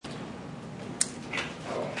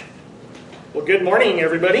Well, good morning,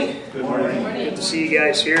 everybody. Good morning. Good to see you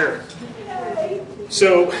guys here.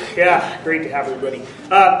 So, yeah, great to have everybody.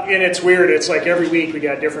 And it's weird. It's like every week we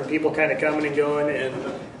got different people kind of coming and going, and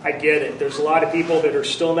I get it. There's a lot of people that are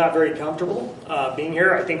still not very comfortable being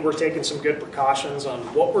here. I think we're taking some good precautions on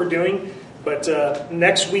what we're doing. But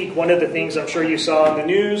next week, one of the things I'm sure you saw in the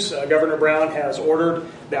news, Governor Brown has ordered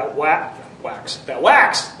that masks.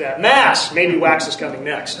 Maybe wax is coming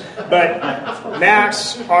next. But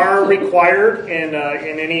masks are required in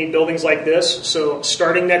any buildings like this. So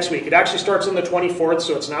starting next week, it actually starts on the 24th,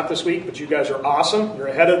 so it's not this week, but you guys are awesome. You're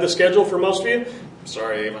ahead of the schedule for most of you.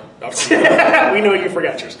 Sorry, Ava. We know you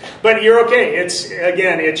forgot yours. But you're okay.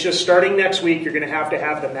 It's just starting next week. You're going to have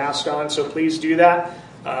the mask on, so please do that.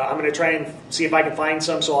 I'm going to try and see if I can find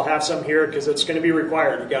some, so I'll have some here because it's going to be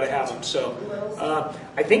required. We've got to have them. So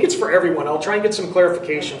I think it's for everyone. I'll try and get some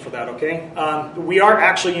clarification for that, okay? We are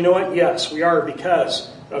actually, you know what? Yes, we are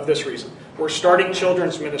because of this reason. We're starting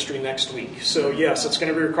children's ministry next week. So yes, it's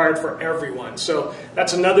going to be required for everyone. So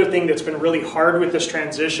that's another thing that's been really hard with this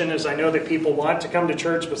transition is I know that people want to come to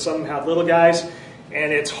church, but some have little guys.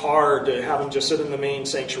 And it's hard to have them just sit in the main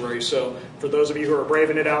sanctuary. So for those of you who are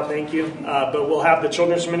braving it out, thank you. But we'll have the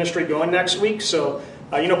children's ministry going next week. So,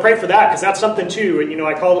 pray for that because that's something too.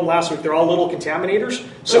 I called them last week. They're all little contaminators.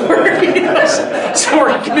 So we're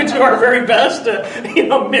going to do our very best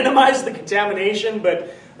to, minimize the contamination.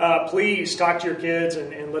 But please talk to your kids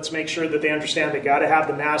and let's make sure that they understand they got to have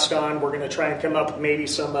the mask on. We're going to try and come up with maybe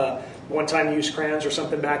some one-time use crayons or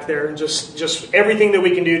something back there. And just everything that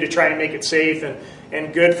we can do to try and make it safe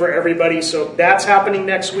and good for everybody. So that's happening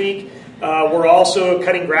next week. We're also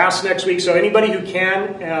cutting grass next week. So anybody who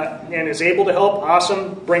can and is able to help,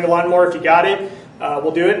 awesome. Bring a lawnmower if you got it.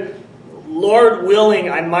 We'll do it. Lord willing,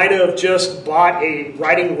 I might have just bought a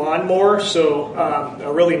riding lawnmower. So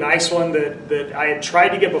a really nice one that I had tried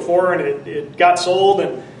to get before and it got sold.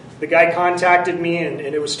 And the guy contacted me and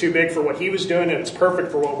it was too big for what he was doing. And it's perfect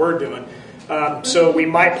for what we're doing. So we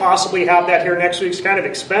might possibly have that here next week. It's kind of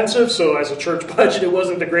expensive, so as a church budget, it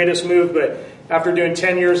wasn't the greatest move. But after doing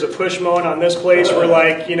 10 years of push mowing on this place, we're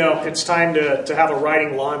like, it's time to have a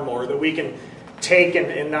riding lawnmower that we can take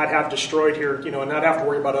and not have destroyed here, and not have to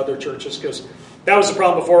worry about other churches. Because that was the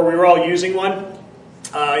problem before. We were all using one,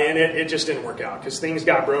 and it just didn't work out because things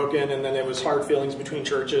got broken, and then it was hard feelings between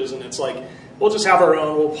churches, and it's like, we'll just have our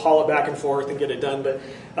own. We'll haul it back and forth and get it done. But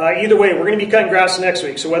either way, we're going to be cutting grass next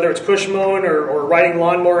week. So whether it's push mowing or riding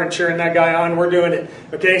lawnmower and cheering that guy on, we're doing it.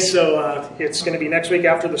 Okay, so it's going to be next week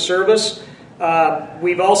after the service.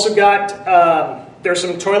 We've also got, there's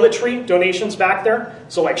some toiletry donations back there.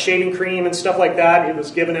 So like shaving cream and stuff like that. It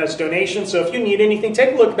was given as donation. So if you need anything,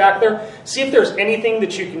 take a look back there. See if there's anything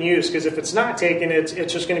that you can use. Because if it's not taken, it's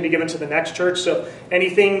just going to be given to the next church. So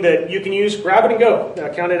anything that you can use, grab it and go.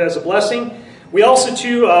 Count it as a blessing. We also,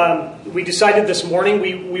 too, we decided this morning,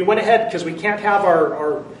 we went ahead because we can't have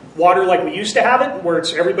our water like we used to have it, where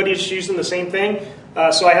everybody's using the same thing.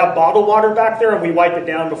 So I have bottled water back there, and we wipe it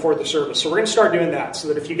down before the service. So we're going to start doing that, so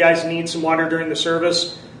that if you guys need some water during the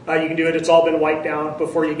service, you can do it. It's all been wiped down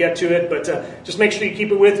before you get to it, but just make sure you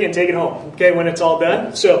keep it with you and take it home, okay, when it's all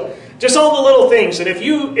done. So just all the little things. And if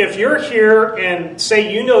you're here and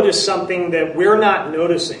say you notice something that we're not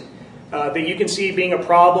noticing, that you can see being a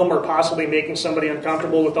problem or possibly making somebody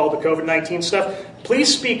uncomfortable with all the COVID-19 stuff,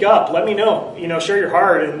 please speak up. Let me know. Share your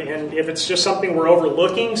heart. And if it's just something we're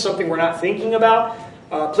overlooking, something we're not thinking about,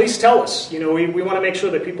 please tell us. We want to make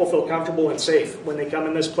sure that people feel comfortable and safe when they come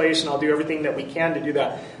in this place, and I'll do everything that we can to do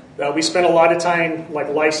that. We spend a lot of time like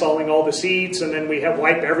Lysoling all the seats, and then we have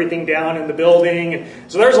wiped everything down in the building.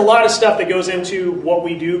 And so there's a lot of stuff that goes into what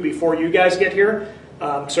we do before you guys get here.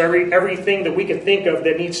 So everything that we can think of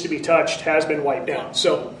that needs to be touched has been wiped down.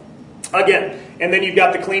 So again, and then you've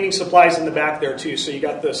got the cleaning supplies in the back there too. So you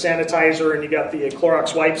got the sanitizer and you got the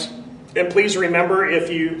Clorox wipes. And please remember, if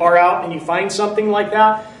you are out and you find something like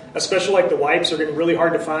that, especially like the wipes are getting really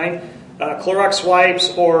hard to find, Clorox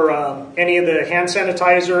wipes or any of the hand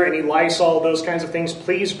sanitizer, any Lysol, those kinds of things,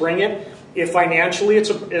 please bring it. If financially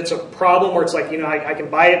it's a problem where it's like, I can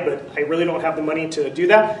buy it, but I really don't have the money to do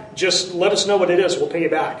that, just let us know what it is. We'll pay you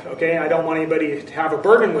back, okay? I don't want anybody to have a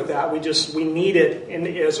burden with that. We need it. And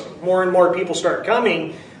as more and more people start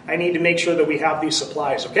coming, I need to make sure that we have these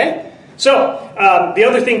supplies, okay? So the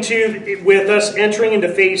other thing, too, with us entering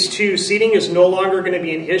into phase 2, seating is no longer going to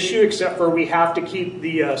be an issue except for we have to keep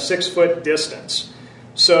the 6-foot distance.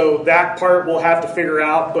 So that part we'll have to figure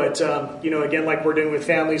out. But, again, like we're doing with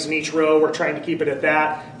families in each row, we're trying to keep it at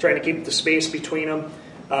that, trying to keep the space between them.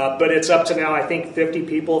 But it's up to now, I think, 50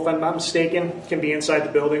 people, if I'm not mistaken, can be inside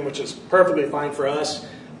the building, which is perfectly fine for us.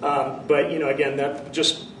 But, again, that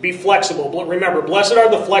just be flexible. Remember, blessed are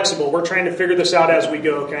the flexible. We're trying to figure this out as we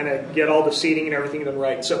go, kind of get all the seating and everything done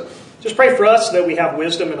right. So just pray for us that we have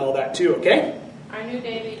wisdom and all that too, okay? Our new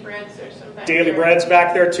daily breads are some back Daily there. bread's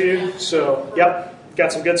back there too. So, yep,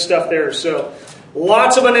 got some good stuff there. So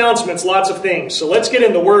lots of announcements, lots of things. So let's get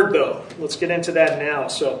in the Word, though. Let's get into that now.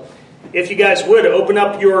 So if you guys would, open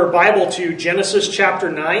up your Bible to Genesis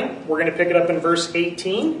chapter 9. We're going to pick it up in verse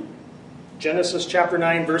 18. Genesis chapter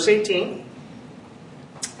 9, verse 18.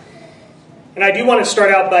 And I do want to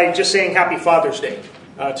start out by just saying Happy Father's Day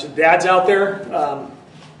to dads out there.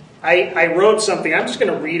 I wrote something. I'm just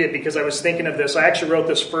going to read it because I was thinking of this. I actually wrote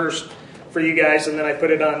this first for you guys, and then I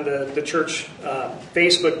put it on the church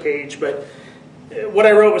Facebook page. But what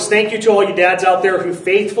I wrote was, thank you to all you dads out there who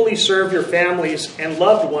faithfully serve your families and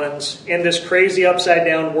loved ones in this crazy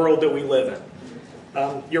upside-down world that we live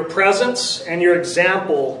in. Your presence and your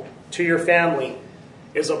example to your family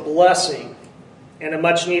is a blessing and a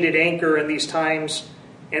much-needed anchor in these times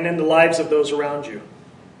and in the lives of those around you.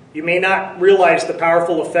 You may not realize the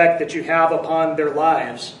powerful effect that you have upon their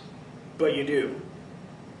lives, but you do.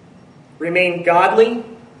 Remain godly,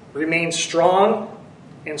 remain strong,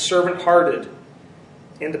 and servant-hearted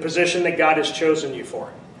in the position that God has chosen you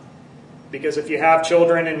for. Because if you have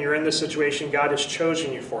children and you're in this situation, God has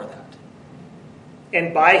chosen you for that.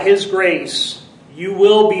 And by His grace, you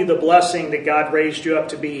will be the blessing that God raised you up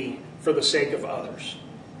to be for the sake of others.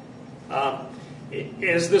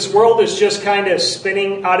 As this world is just kind of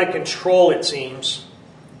spinning out of control, it seems,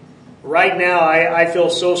 right now I feel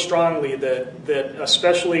so strongly that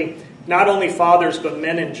especially not only fathers but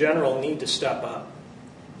men in general need to step up.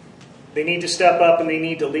 They need to step up and they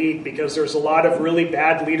need to lead, because there's a lot of really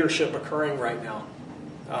bad leadership occurring right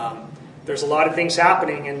now. There's a lot of things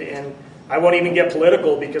happening, and I won't even get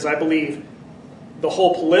political because I believe the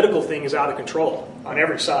whole political thing is out of control on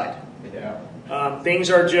every side. Yeah. Things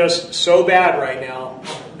are just so bad right now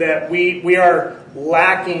that we are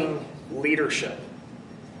lacking leadership.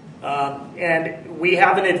 And we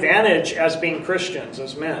have an advantage as being Christians,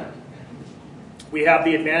 as men. We have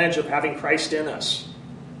the advantage of having Christ in us.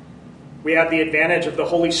 We have the advantage of the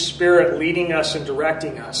Holy Spirit leading us and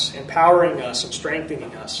directing us, empowering us and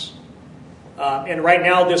strengthening us. And right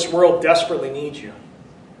now this world desperately needs you.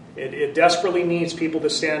 It desperately needs people to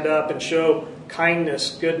stand up and show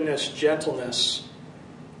kindness, goodness, gentleness,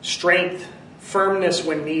 strength, firmness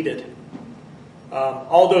when needed.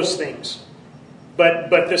 All those things.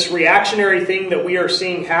 But this reactionary thing that we are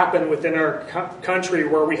seeing happen within our country,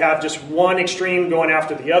 where we have just one extreme going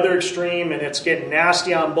after the other extreme, and it's getting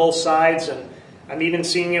nasty on both sides, and I'm even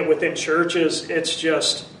seeing it within churches, it's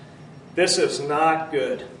just, this is not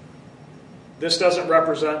good. This doesn't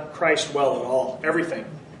represent Christ well at all. Everything.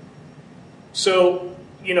 So,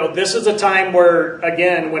 this is a time where,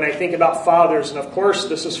 again, when I think about fathers, and of course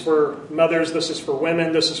this is for mothers, this is for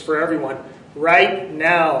women, this is for everyone, right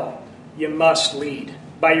now you must lead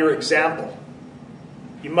by your example.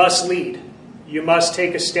 You must lead. You must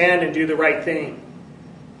take a stand and do the right thing,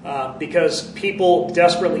 because people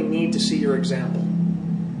desperately need to see your example,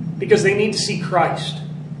 because they need to see Christ.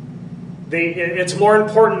 It's more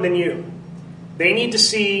important than you. They need to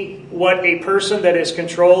see what a person that is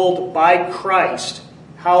controlled by Christ,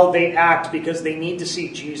 how they act, because they need to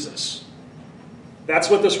see Jesus. That's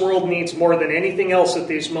what this world needs more than anything else at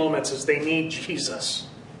these moments, is they need Jesus.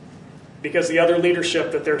 Because the other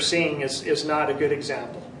leadership that they're seeing is not a good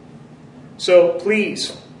example. So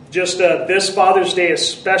please, just this Father's Day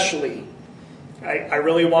especially, I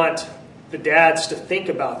really want the dads to think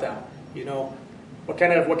about that. What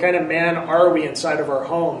kind of man are we inside of our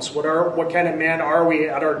homes? What kind of man are we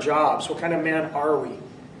at our jobs? What kind of man are we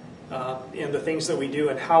in the things that we do,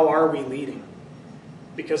 and how are we leading?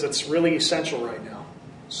 Because it's really essential right now.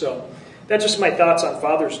 So that's just my thoughts on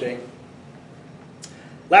Father's Day.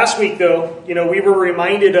 Last week, though, we were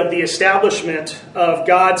reminded of the establishment of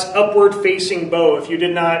God's upward-facing bow. If you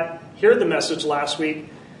did not hear the message last week,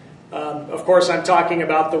 of course, I'm talking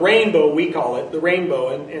about the rainbow, we call it, the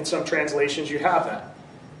rainbow. And in some translations, you have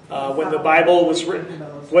that. When the Bible was written...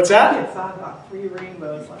 What's that? I saw about 3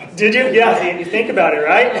 rainbows last week. Did you? Yeah, you think about it,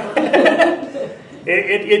 right?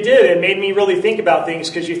 It did. It made me really think about things,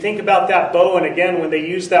 because you think about that bow, and again, when they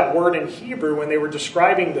used that word in Hebrew, when they were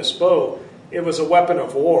describing this bow, it was a weapon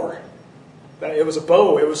of war. It was a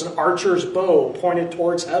bow. It was an archer's bow pointed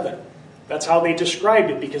towards heaven. That's how they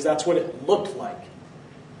described it, because that's what it looked like.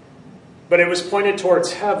 But it was pointed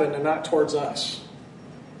towards heaven and not towards us.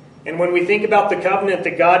 And when we think about the covenant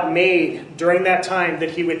that God made during that time,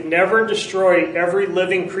 that He would never destroy every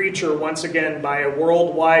living creature once again by a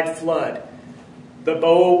worldwide flood, the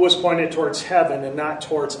bow was pointed towards heaven and not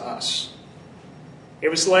towards us. It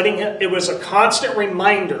was a constant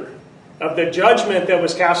reminder of the judgment that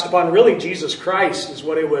was cast upon really Jesus Christ is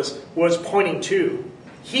what it was pointing to.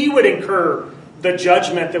 He would incur the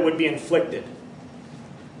judgment that would be inflicted.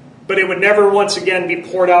 But it would never once again be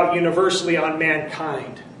poured out universally on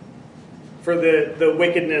mankind for the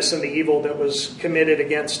wickedness and the evil that was committed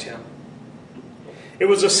against him. It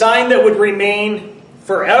was a sign that would remain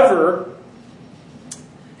forever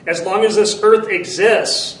as long as this earth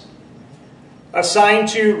exists. A sign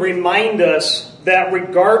to remind us that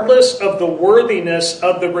regardless of the worthiness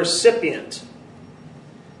of the recipient,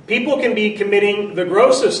 people can be committing the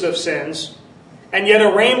grossest of sins, and yet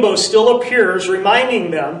a rainbow still appears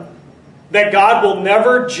reminding them that God will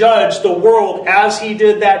never judge the world as he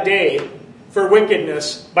did that day for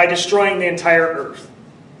wickedness by destroying the entire earth.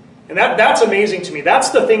 And that's amazing to me.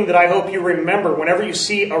 That's the thing that I hope you remember whenever you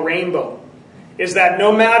see a rainbow, is that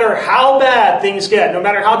no matter how bad things get, no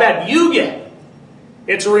matter how bad you get,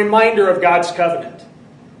 it's a reminder of God's covenant.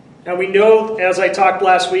 Now we know, as I talked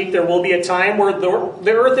last week, there will be a time where the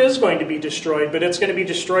earth is going to be destroyed, but it's going to be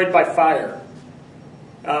destroyed by fire.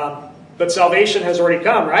 But salvation has already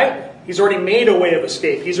come, right? He's already made a way of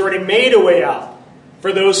escape. He's already made a way out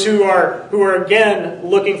for those who are again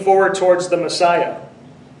looking forward towards the Messiah.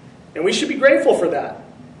 And we should be grateful for that.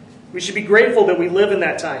 We should be grateful that we live in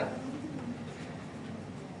that time.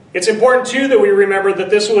 It's important, too, that we remember that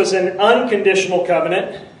this was an unconditional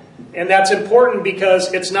covenant. And that's important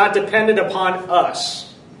because it's not dependent upon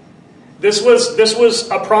us. This was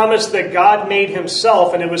a promise that God made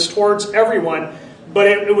himself, and it was towards everyone. But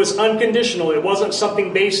it was unconditional. It wasn't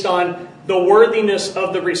something based on the worthiness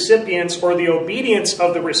of the recipients or the obedience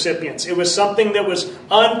of the recipients. It was something that was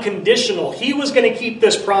unconditional. He was going to keep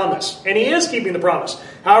this promise. And he is keeping the promise.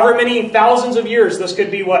 However many thousands of years, this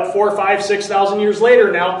could be 4, 5, 6,000 years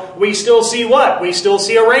later now, we still see what? We still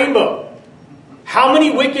see a rainbow. How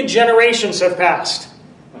many wicked generations have passed?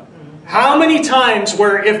 How many times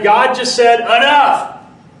where if God just said, enough,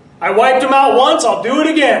 I wiped them out once, I'll do it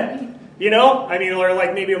again. You know, I mean, or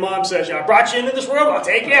like maybe a mom says, I brought you into this world, I'll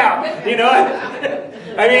take you out. You know,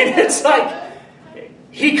 I mean, it's like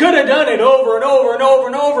he could have done it over and over and over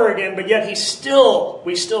and over again, but yet we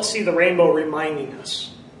still see the rainbow reminding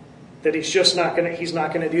us that he's not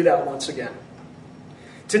going to do that once again.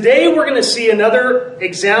 Today we're going to see another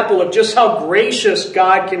example of just how gracious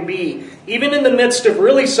God can be, even in the midst of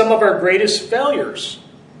really some of our greatest failures.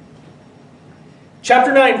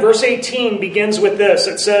 Chapter 9, verse 18 begins with this.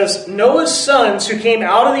 It says, Noah's sons who came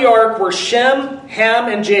out of the ark were Shem, Ham,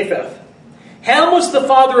 and Japheth. Ham was the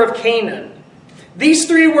father of Canaan. These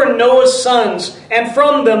three were Noah's sons, and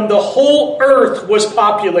from them the whole earth was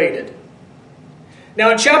populated.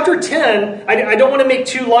 Now in chapter 10, I don't want to make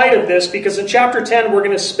too light of this, because in chapter 10 we're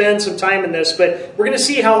going to spend some time in this, but we're going to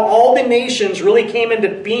see how all the nations really came into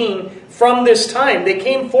being from this time. They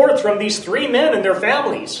came forth from these three men and their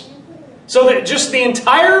families. So that just the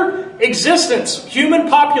entire existence, human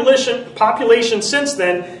population since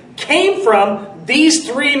then, came from these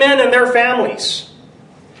three men and their families.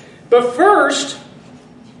 But first,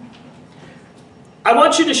 I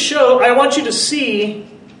want you to see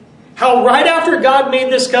how right after God made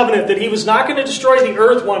this covenant that he was not going to destroy the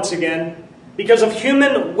earth once again because of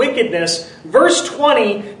human wickedness, verse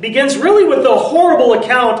 20 begins really with the horrible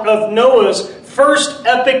account of Noah's first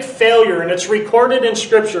epic failure, and it's recorded in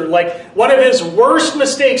Scripture, like one of his worst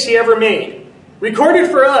mistakes he ever made. Recorded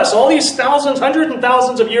for us, all these hundreds and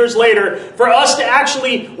thousands of years later, for us to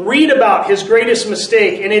actually read about his greatest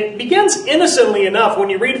mistake. And it begins innocently enough. When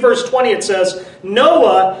you read verse 20, it says,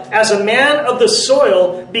 Noah, as a man of the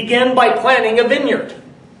soil, began by planting a vineyard.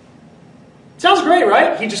 Sounds great,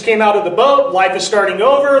 right? He just came out of the boat. Life is starting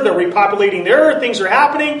over. They're repopulating the earth. Things are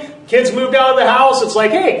happening. Kids moved out of the house. It's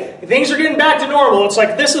like, hey, things are getting back to normal. It's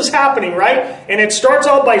like, this is happening, right? And it starts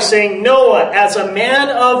out by saying, Noah, as a man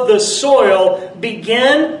of the soil,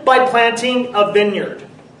 began by planting a vineyard.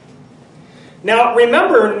 Now,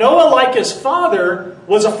 remember, Noah, like his father,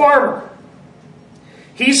 was a farmer.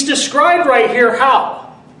 He's described right here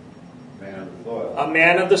how? Man of the soil. A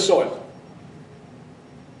man of the soil.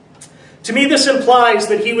 To me, this implies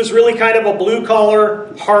that he was really kind of a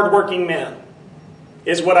blue-collar, hard-working man,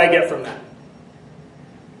 is what I get from that.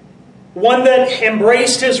 One that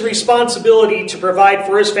embraced his responsibility to provide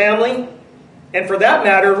for his family, and for that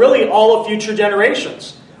matter, really all of future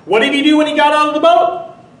generations. What did he do when he got out of the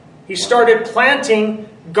boat? He started planting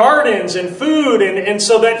gardens and food, and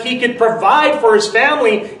so that he could provide for his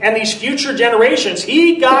family and these future generations.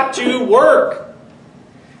 He got to work.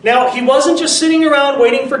 Now, he wasn't just sitting around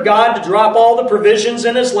waiting for God to drop all the provisions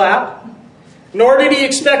in his lap. Nor did he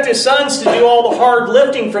expect his sons to do all the hard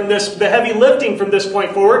lifting the heavy lifting from this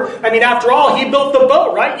point forward. I mean, after all, he built the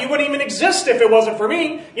boat, right? You wouldn't even exist if it wasn't for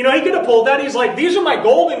me. He could have pulled that. He's like, these are my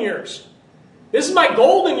golden years. This is my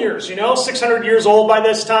golden years, 600 years old by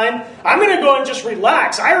this time. I'm going to go and just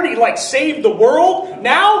relax. I already saved the world.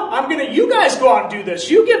 Now you guys go out and do this.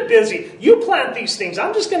 You get busy. You plant these things.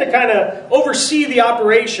 I'm just going to kind of oversee the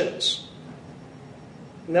operations.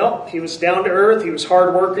 No, he was down to earth. He was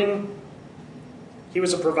hardworking. He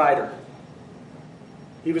was a provider.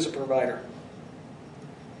 He was a provider.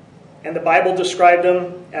 And the Bible described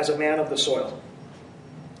him as a man of the soil.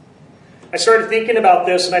 I started thinking about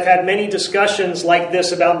this, and I've had many discussions like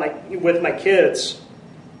this with my kids.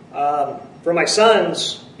 For my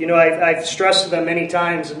sons, I've stressed to them many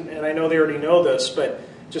times, and I know they already know this, but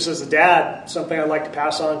just as a dad, something I'd like to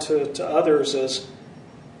pass on to others is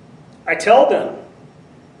I tell them,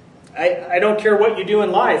 I don't care what you do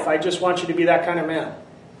in life, I just want you to be that kind of man.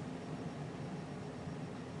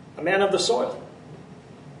 A man of the soil.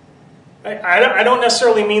 I don't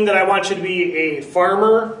necessarily mean that I want you to be a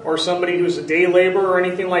farmer or somebody who's a day laborer or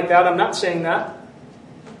anything like that. I'm not saying that.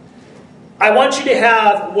 I want you to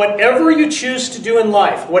have whatever you choose to do in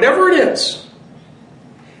life, whatever it is.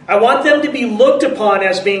 I want them to be looked upon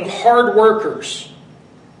as being hard workers.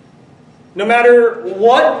 No matter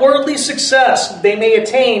what worldly success they may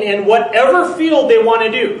attain in whatever field they want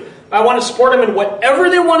to do. I want to support them in whatever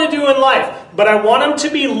they want to do in life. But I want them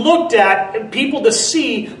to be looked at and people to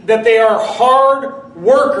see that they are hard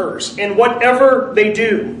workers in whatever they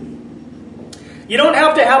do. You don't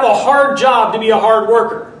have to have a hard job to be a hard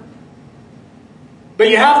worker. But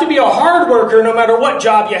you have to be a hard worker no matter what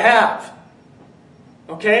job you have.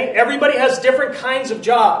 Okay? Everybody has different kinds of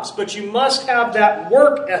jobs, but you must have that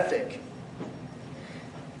work ethic.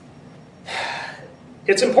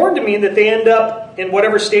 It's important to me that they end up in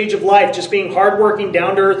whatever stage of life just being hardworking,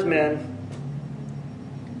 down-to-earth men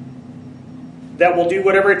that will do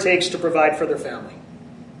whatever it takes to provide for their family.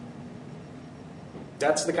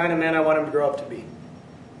 That's the kind of man I want them to grow up to be.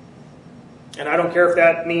 And I don't care if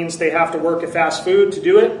that means they have to work at fast food to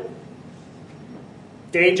do it,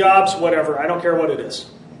 day jobs, whatever. I don't care what it is.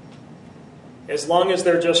 As long as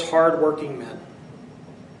they're just hardworking men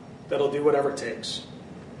that'll do whatever it takes.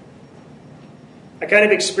 I kind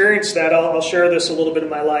of experienced that. I'll share this a little bit in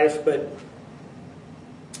my life, but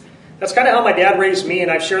that's kind of how my dad raised me,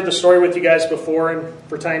 and I've shared the story with you guys before, and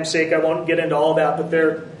for time's sake, I won't get into all that,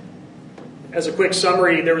 but as a quick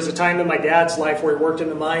summary, there was a time in my dad's life where he worked in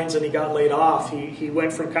the mines and he got laid off. He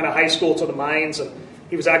went from kind of high school to the mines, and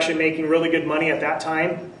he was actually making really good money at that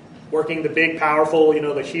time, working the big, powerful,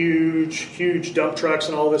 the huge dump trucks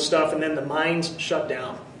and all this stuff, and then the mines shut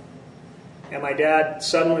down. And my dad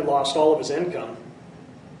suddenly lost all of his income.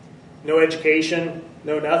 No education,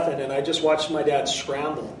 no nothing, and I just watched my dad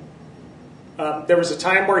scramble. There was a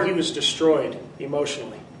time where he was destroyed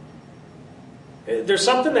emotionally. There's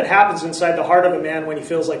something that happens inside the heart of a man when he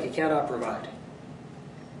feels like he cannot provide.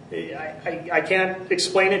 I can't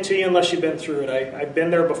explain it to you unless you've been through it. I've been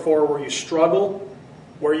there before where you struggle,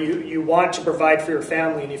 where you want to provide for your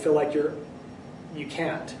family and you feel like you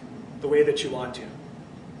can't the way that you want to.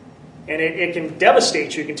 And it can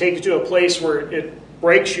devastate you. It can take you to a place where it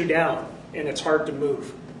breaks you down and it's hard to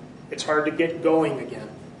move. It's hard to get going again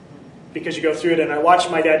because you go through it. And I watched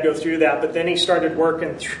my dad go through that, but then he started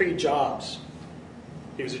working 3 jobs.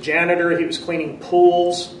 He was a janitor. He was cleaning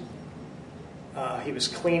pools. He was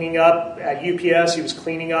cleaning up at UPS. He was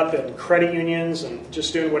cleaning up at credit unions and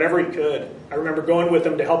just doing whatever he could. I remember going with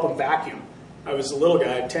him to help him vacuum. I was a little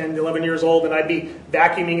guy, 10, 11 years old, and I'd be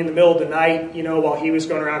vacuuming in the middle of the night, while he was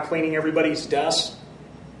going around cleaning everybody's desks.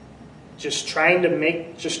 Just trying to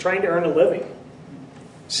earn a living.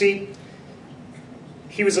 See,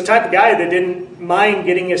 he was the type of guy that didn't mind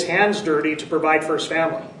getting his hands dirty to provide for his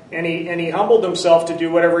family. And he humbled himself to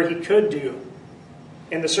do whatever he could do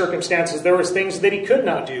in the circumstances. There was things that he could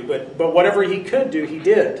not do, but whatever he could do, he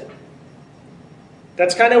did.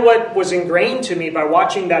 That's kind of what was ingrained to me by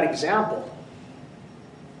watching that example.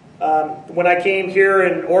 When I came here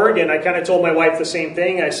in Oregon, I kind of told my wife the same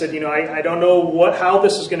thing. I said, I don't know how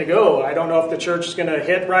this is going to go. I don't know if the church is going to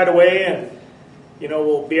hit right away and,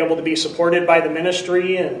 we'll be able to be supported by the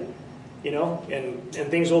ministry and,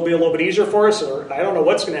 and things will be a little bit easier for us, or I don't know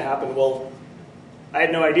what's going to happen. Well, I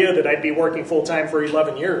had no idea that I'd be working full-time for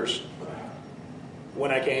 11 years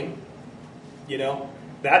when I came.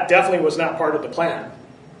 That definitely was not part of the plan.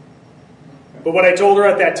 But what I told her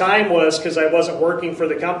at that time was, because I wasn't working for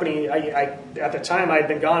the company, at the time I had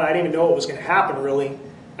been gone, I didn't even know what was going to happen really.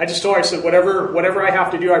 I just told her, I said, whatever I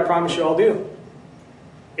have to do, I promise you I'll do.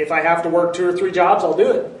 If I have to work 2 or 3 jobs, I'll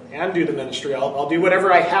do it. and do the ministry. I'll do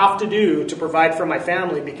whatever I have to do to provide for my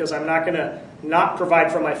family, because I'm not going to not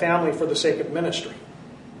provide for my family for the sake of ministry.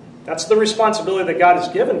 That's the responsibility that God has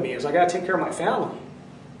given me, is I got to take care of my family.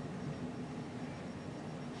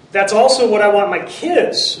 That's also what I want my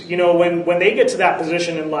kids, when they get to that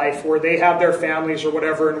position in life where they have their families or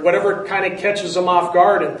whatever, and whatever kind of catches them off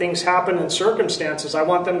guard and things happen in circumstances, I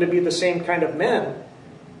want them to be the same kind of men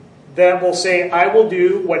that will say, I will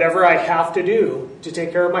do whatever I have to do to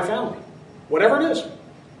take care of my family. Whatever it is.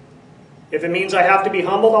 If it means I have to be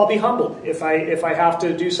humbled, I'll be humbled. If I have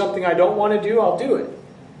to do something I don't want to do, I'll do it.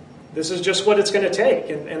 This is just what it's going to take.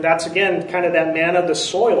 And that's, again, kind of that man of the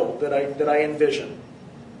soil that I envision.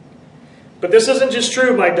 But this isn't just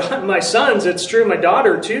true of my sons, it's true of my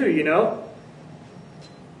daughter too,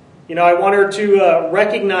 I want her to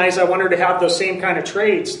recognize, I want her to have those same kind of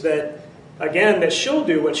traits that she'll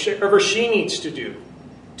do whatever she needs to do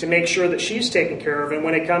to make sure that she's taken care of. And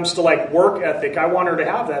when it comes to work ethic, I want her to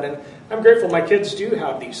have that. And I'm grateful my kids do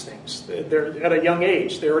have these things. They're at a young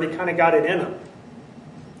age. They already kind of got it in them.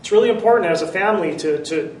 It's really important as a family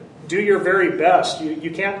to do your very best. You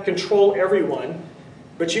can't control everyone,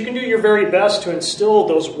 but you can do your very best to instill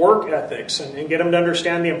those work ethics and get them to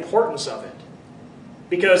understand the importance of it.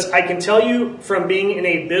 Because I can tell you from being in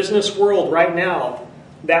a business world right now,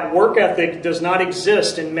 that work ethic does not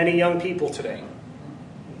exist in many young people today.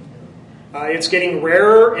 It's getting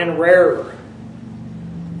rarer and rarer.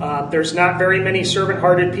 There's not very many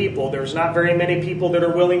servant-hearted people. There's not very many people that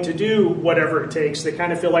are willing to do whatever it takes. They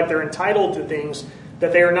kind of feel like they're entitled to things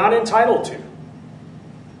that they are not entitled to.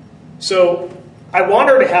 So I want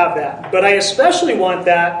her to have that, but I especially want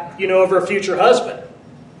that, over a future husband.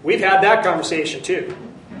 We've had that conversation too.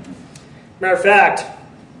 Matter of fact,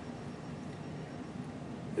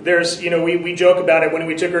 there's, we joke about it when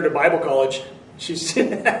we took her to Bible college. She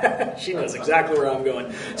knows exactly where I'm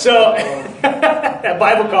going. So at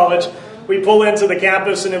Bible college, we pull into the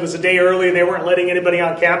campus, and it was a day early. They weren't letting anybody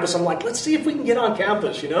on campus. I'm like, let's see if we can get on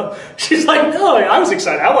campus, She's like, no, I was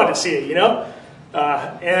excited. I wanted to see it,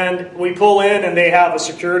 And we pull in, and they have a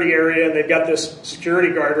security area, and they've got this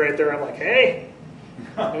security guard right there. I'm like, hey,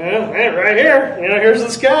 right here, here's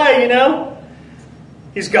this guy,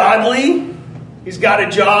 He's godly. He's got a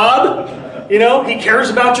job. He cares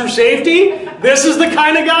about your safety. This is the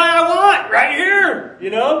kind of guy I want right here,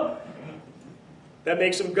 That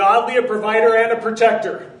makes him godly, a provider, and a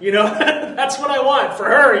protector. That's what I want for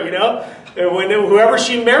her, And whoever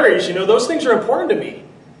she marries, those things are important to me.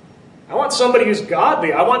 I want somebody who's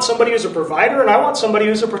godly. I want somebody who's a provider, and I want somebody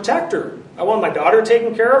who's a protector. I want my daughter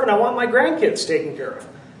taken care of, and I want my grandkids taken care of.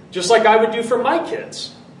 Just like I would do for my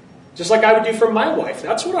kids. Just like I would do for my wife.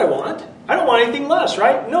 That's what I want. I don't want anything less,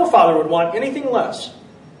 right? No father would want anything less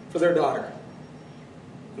for their daughter.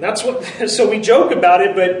 And that's what. So we joke about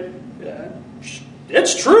it, but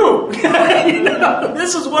it's true.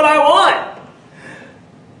 This is what I want.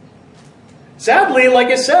 Sadly, like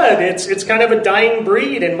I said, it's kind of a dying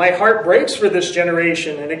breed, and my heart breaks for this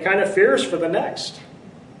generation, and it kind of fears for the next.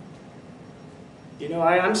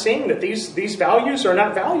 I'm seeing that these values are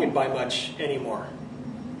not valued by much anymore.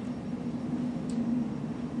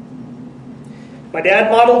 My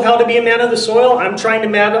dad modeled how to be a man of the soil. I'm trying to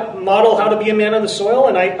model how to be a man of the soil,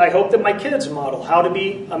 and I hope that my kids model how to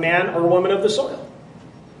be a man or woman of the soil.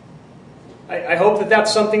 I hope that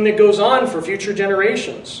that's something that goes on for future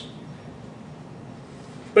generations.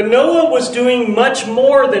 But Noah was doing much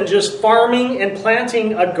more than just farming and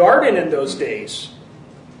planting a garden in those days.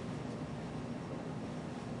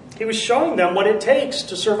 He was showing them what it takes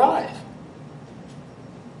to survive.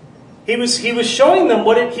 He was showing them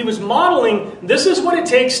he was modeling, this is what it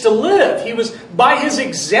takes to live. By his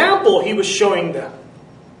example, he was showing them.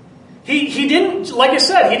 He didn't, like I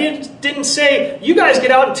said, he didn't say, you guys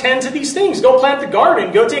get out and tend to these things. Go plant the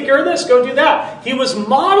garden. Go take care of this. Go do that. He was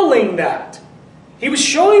modeling that. He was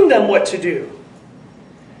showing them what to do.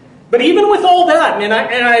 But even with all that, man,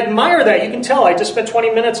 I admire that. You can tell I just spent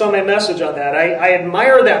 20 minutes on my message on that. I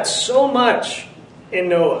admire that so much in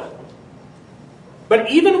Noah.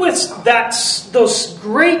 But even with those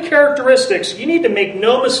great characteristics, you need to make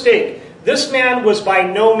no mistake. This man was by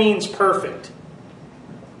no means perfect.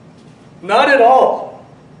 Not at all.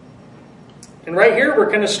 And right here, we're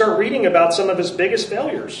going to start reading about some of his biggest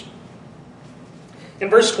failures. In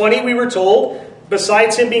verse 20, we were told,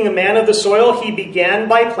 besides him being a man of the soil, he began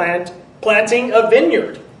by planting a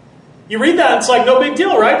vineyard. You read that, it's like no big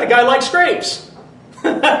deal, right? The guy likes grapes.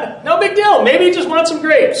 No big deal. Maybe he just wants some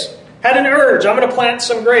grapes. Had an urge, I'm going to plant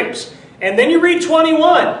some grapes. And then you read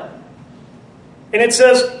 21. And it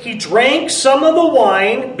says, he drank some of the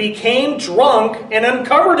wine, became drunk, and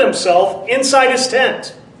uncovered himself inside his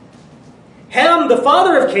tent. Ham, the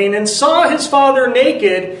father of Canaan, saw his father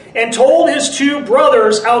naked and told his 2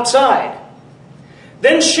 brothers outside.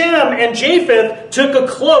 Then Shem and Japheth took a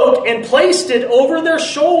cloak and placed it over their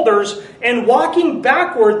shoulders, and walking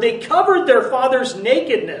backward, they covered their father's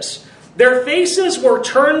nakedness. Their faces were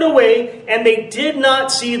turned away, and they did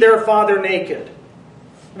not see their father naked.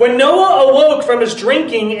 When Noah awoke from his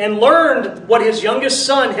drinking and learned what his youngest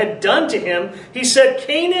son had done to him, he said,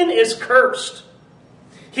 "Canaan is cursed.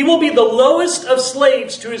 He will be the lowest of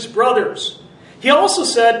slaves to his brothers." He also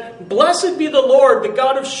said, "Blessed be the Lord, the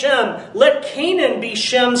God of Shem. Let Canaan be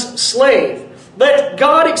Shem's slave. Let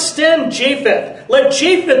God extend Japheth. Let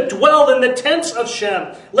Japheth dwell in the tents of Shem.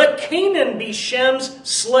 Let Canaan be Shem's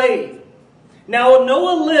slave." Now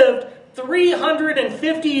Noah lived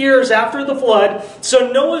 350 years after the flood,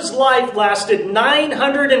 so Noah's life lasted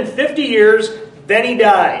 950 years, then he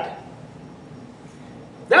died.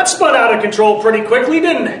 That spun out of control pretty quickly,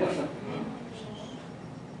 didn't it?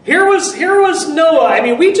 Here was Noah. I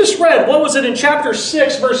mean, we just read, what was it in chapter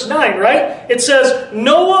 6, verse 9, right? It says,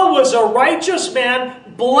 Noah was a righteous man,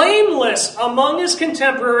 blameless among his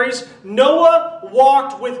contemporaries. Noah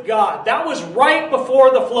walked with God. That was right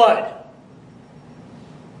before the flood.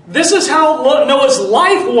 This is how Noah's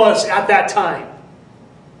life was at that time.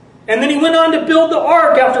 And then he went on to build the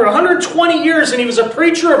ark after 120 years, and he was a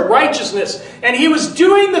preacher of righteousness. And he was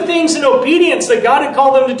doing the things in obedience that God had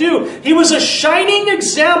called him to do. He was a shining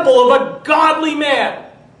example of a godly man.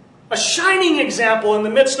 A shining example in the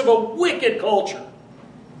midst of a wicked culture.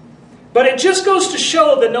 But it just goes to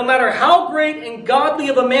show that no matter how great and godly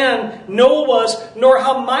of a man Noah was, nor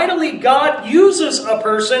how mightily God uses a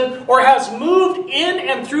person or has moved in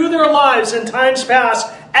and through their lives in times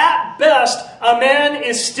past, at best, a man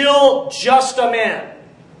is still just a man.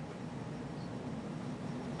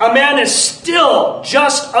 A man is still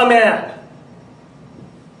just a man.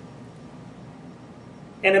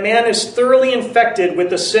 And a man is thoroughly infected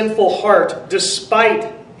with a sinful heart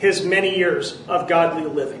despite his many years of godly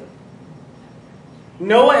living.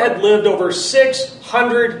 Noah had lived over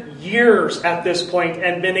 600 years at this point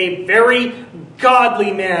and been a very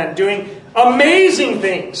godly man, doing amazing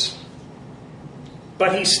things.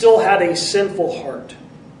 But he still had a sinful heart.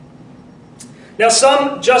 Now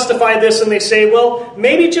some justify this and they say, well,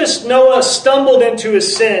 maybe just Noah stumbled into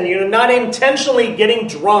his sin, not intentionally getting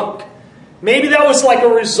drunk. Maybe that was like a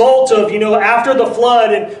result of, after the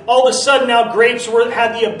flood, and all of a sudden now grapes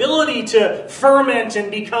had the ability to ferment and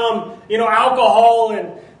become, alcohol,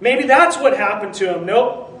 and maybe that's what happened to him.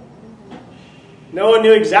 Nope. Noah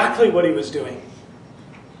knew exactly what he was doing.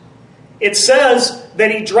 It says that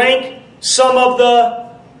he drank some of the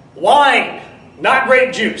wine, not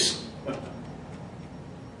grape juice.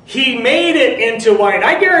 He made it into wine.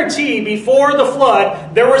 I guarantee before the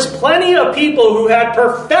flood, there was plenty of people who had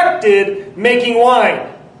perfected making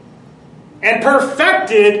wine and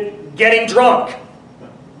perfected getting drunk.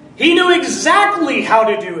 He knew exactly how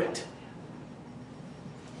to do it.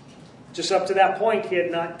 Just up to that point, he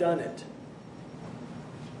had not done it.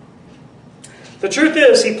 The truth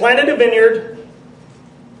is, he planted a vineyard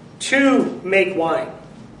to make wine.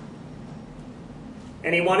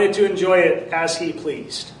 And he wanted to enjoy it as he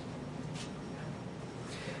pleased.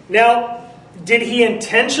 Now, did he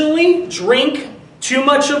intentionally drink too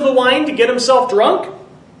much of the wine to get himself drunk?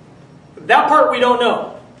 That part we don't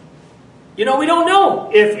know. We don't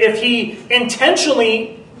know if he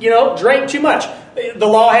intentionally, drank too much. The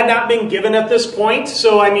law had not been given at this point,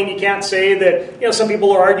 so you can't say that, some people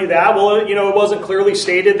will argue that. Well, it wasn't clearly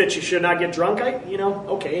stated that you should not get drunk.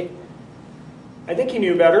 Okay. I think he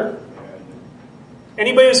knew better.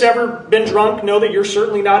 Anybody who's ever been drunk know that you're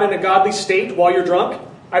certainly not in a godly state while you're drunk.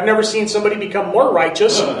 I've never seen somebody become more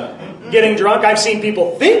righteous getting drunk. I've seen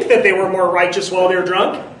people think that they were more righteous while they're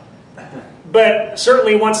drunk. But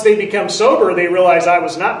certainly once they become sober, they realize I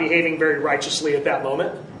was not behaving very righteously at that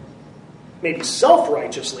moment. Maybe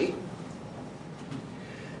self-righteously.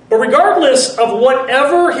 But regardless of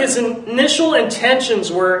whatever his initial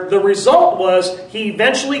intentions were, the result was he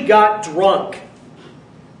eventually got drunk.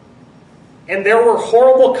 And there were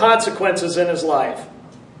horrible consequences in his life.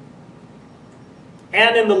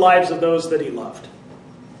 And in the lives of those that he loved.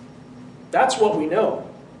 That's what we know.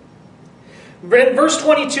 In verse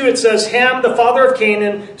 22 it says, Ham, the father of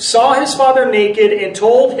Canaan, saw his father naked and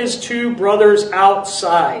told his 2 brothers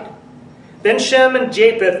outside. Then Shem and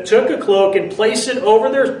Japheth took a cloak and placed it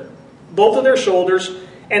over both of their shoulders,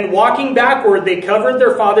 and walking backward they covered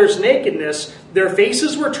their father's nakedness. Their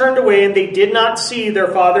faces were turned away and they did not see their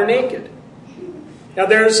father naked. Now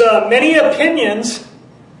there's many opinions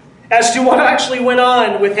as to what actually went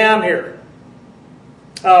on with Ham here.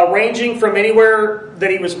 ranging from anywhere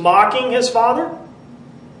that he was mocking his father.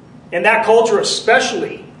 In that culture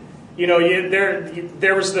especially,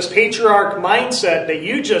 there was this patriarch mindset that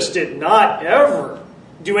you just did not ever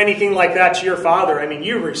do anything like that to your father. I mean,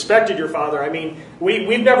 you respected your father. I mean,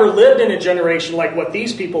 we've never lived in a generation like what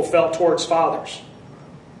these people felt towards fathers.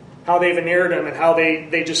 How they veneered them and how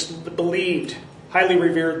they just believed, highly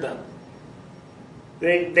revered them.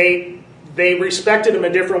 They respected him a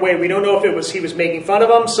different way. We don't know if he was making fun of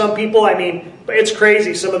them. Some people, it's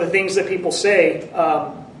crazy some of the things that people say,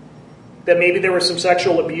 that maybe there was some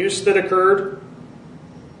sexual abuse that occurred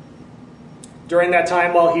during that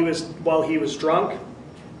time while he was drunk.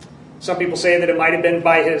 Some people say that it might have been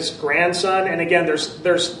by his grandson. And again,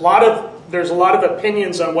 there's a lot of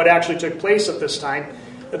opinions on what actually took place at this time.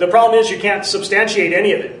 The problem is you can't substantiate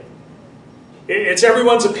any of it. It's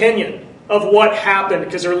everyone's opinion of what happened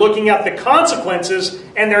because they're looking at the consequences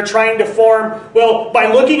and they're trying to form, well, by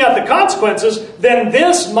looking at the consequences, then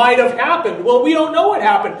this might have happened. Well, we don't know what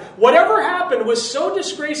happened. Whatever happened was so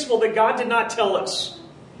disgraceful that God did not tell us.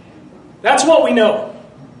 That's what we know.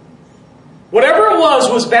 Whatever it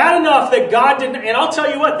was bad enough that God didn't, and I'll tell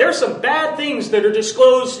you what, there's some bad things that are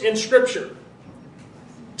disclosed in Scripture.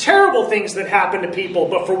 Terrible things that happen to people,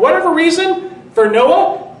 but for whatever reason, for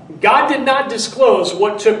Noah, God did not disclose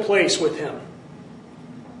what took place with him.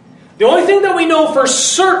 The only thing that we know for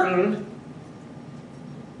certain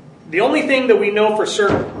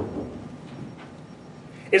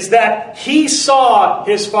is that he saw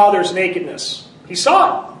his father's nakedness. He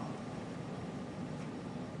saw it.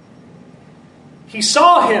 He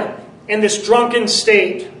saw him in this drunken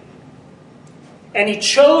state, and he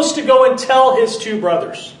chose to go and tell his two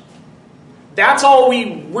brothers. That's all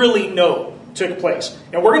we really know took place.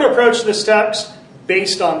 And we're going to approach this text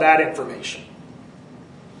based on that information.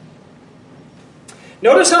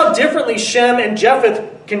 Notice how differently Shem and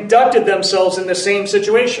Japheth conducted themselves in the same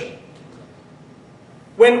situation.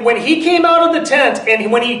 When he came out of the tent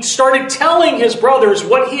and when he started telling his brothers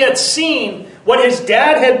what he had seen, what his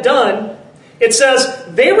dad had done, it says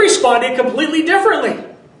they responded completely differently.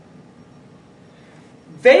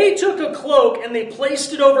 They took a cloak and they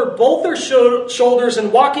placed it over both their shoulders,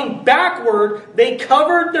 and walking backward, they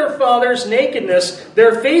covered their father's nakedness.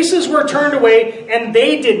 Their faces were turned away and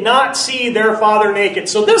they did not see their father naked.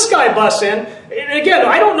 So this guy busts in. And again,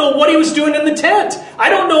 I don't know what he was doing in the tent. I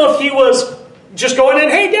don't know if he was just going in,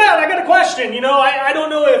 hey Dad, I got a question. I don't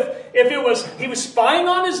know if it was he was spying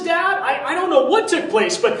on his dad. I don't know what took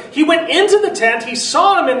place, but he went into the tent, he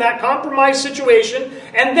saw him in that compromised situation,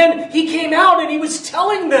 and then he came out and he was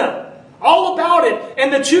telling them all about it.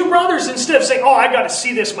 And the two brothers, instead of saying, oh, I got to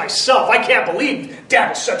see this myself, I can't believe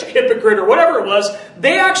Dad is such a hypocrite or whatever it was,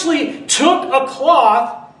 they actually took a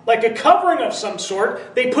cloth, like a covering of some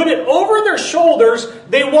sort. They put it over their shoulders.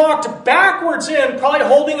 They walked backwards in, probably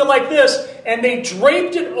holding it like this, and they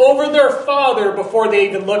draped it over their father before they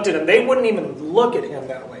even looked at him. They wouldn't even look at him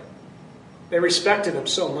that way. They respected him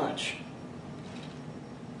so much.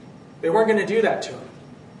 They weren't going to do that to him.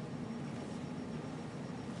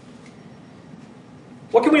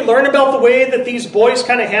 What can we learn about the way that these boys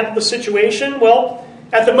kind of handled the situation? Well,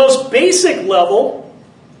 at the most basic level,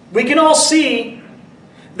 we can all see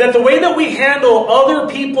that the way that we handle other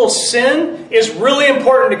people's sin is really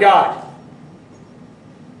important to God.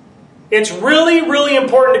 It's really, really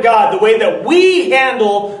important to God, the way that we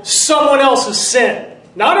handle someone else's sin.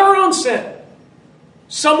 Not our own sin.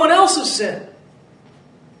 Someone else's sin.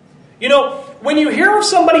 When you hear of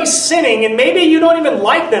somebody sinning, and maybe you don't even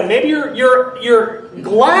like them, maybe you're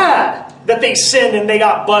glad that they sinned and they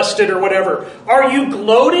got busted or whatever. Are you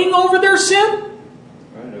gloating over their sin?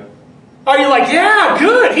 Are you like, yeah,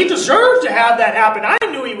 good, he deserved to have that happen. I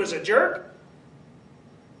knew he was a jerk.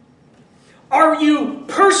 Are you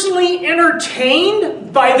personally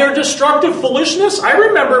entertained by their destructive foolishness? I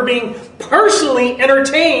remember being personally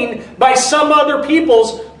entertained by some other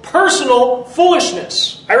people's personal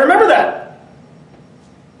foolishness. I remember that.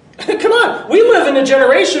 Come on, we live in a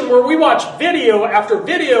generation where we watch video after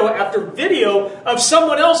video after video of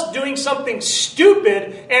someone else doing something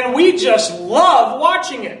stupid, and we just love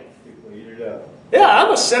watching it. Yeah,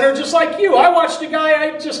 I'm a sinner just like you. I watched a guy,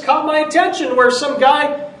 it just caught my attention, where some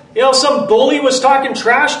guy, some bully was talking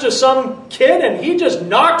trash to some kid and he just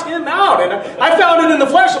knocked him out. And I found it in the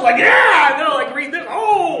flesh. I'm like, yeah! And then I read this.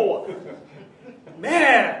 Oh!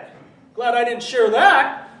 Man, glad I didn't share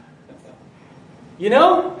that.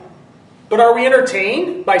 But are we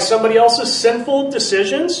entertained by somebody else's sinful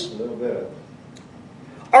decisions? A little bit.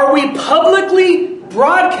 Are we publicly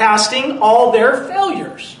broadcasting all their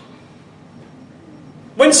failures?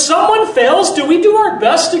 When someone fails, do we do our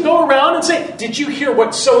best to go around and say, did you hear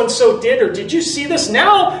what so-and-so did? Or did you see this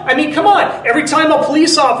now? I mean, come on. Every time a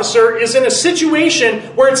police officer is in a situation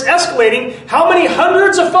where it's escalating, how many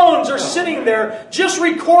hundreds of phones are sitting there just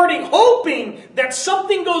recording, hoping that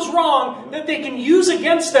something goes wrong that they can use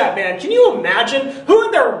against that man? Can you imagine who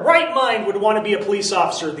in their right mind would want to be a police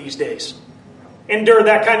officer these days? Endure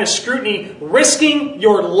that kind of scrutiny, risking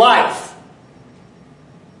your life.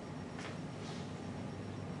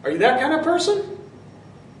 Are you that kind of person?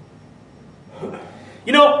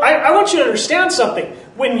 You know, I want you to understand something.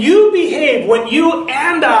 When you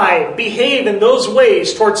and I behave in those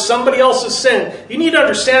ways towards somebody else's sin, you need to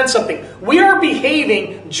understand something. We are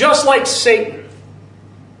behaving just like Satan.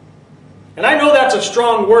 And I know that's a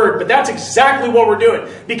strong word, but that's exactly what we're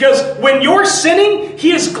doing. Because when you're sinning,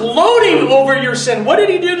 he is gloating over your sin. What did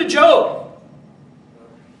he do to Job?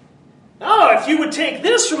 Oh, if you would take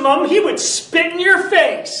this from him, he would spit in your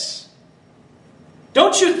face.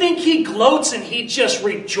 Don't you think he gloats and he just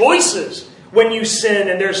rejoices when you sin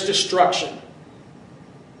and there's destruction?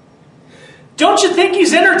 Don't you think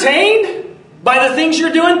he's entertained by the things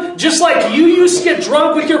you're doing? Just like you used to get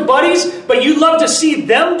drunk with your buddies, but you love to see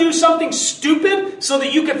them do something stupid so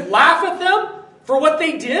that you could laugh at them for what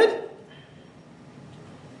they did?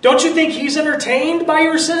 Don't you think he's entertained by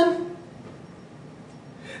your sin?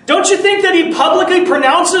 Don't you think that he publicly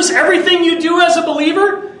pronounces everything you do as a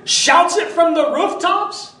believer? Shouts it from the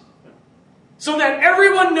rooftops? So that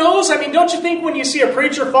everyone knows? I mean, don't you think when you see a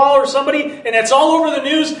preacher fall or somebody and it's all over the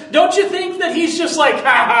news, don't you think that he's just like, ha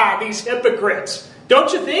ha, these hypocrites?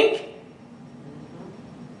 Don't you think?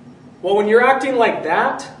 Well, when you're acting like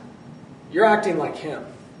that, you're acting like him.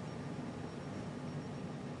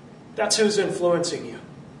 That's who's influencing you.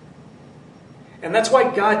 And that's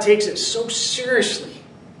why God takes it so seriously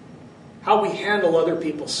how we handle other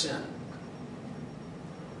people's sin.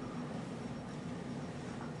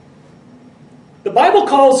 The Bible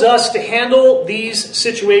calls us to handle these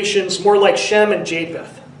situations more like Shem and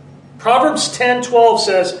Japheth. Proverbs 10:12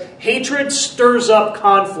 says, hatred stirs up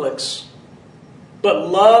conflicts, but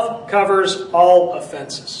love covers all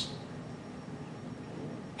offenses.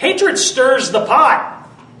 Hatred stirs the pot.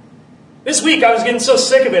 This week I was getting so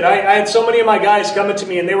sick of it. I had so many of my guys coming to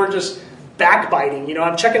me and they were just backbiting. You know,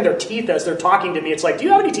 I'm checking their teeth as they're talking to me. It's like, do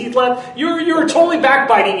you have any teeth left? You're totally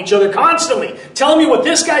backbiting each other constantly, telling me what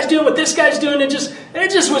this guy's doing, what this guy's doing. It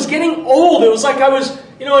just was getting old. It was like I was,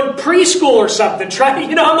 in preschool or something.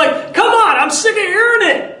 I'm like, come on, I'm sick of hearing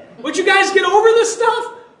it. Would you guys get over this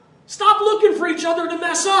stuff? Stop looking for each other to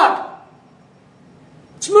mess up.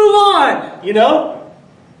 Let's move on,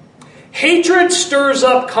 Hatred stirs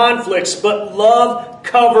up conflicts, but love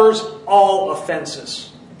covers all offenses.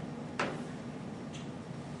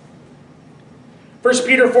 1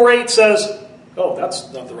 Peter 4:8 says, oh,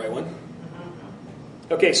 that's not the right one.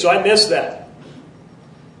 Okay, so I missed that.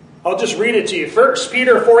 I'll just read it to you. 1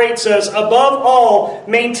 Peter 4:8 says, above all,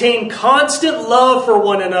 maintain constant love for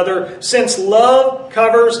one another, since love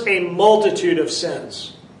covers a multitude of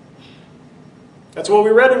sins. That's what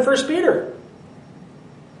we read in 1 Peter.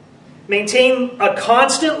 Maintain a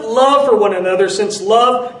constant love for one another, since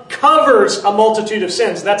love covers a multitude of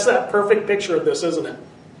sins. That's that perfect picture of this, isn't it?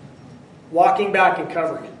 Walking back and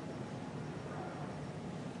covering it.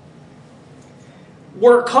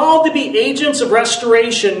 We're called to be agents of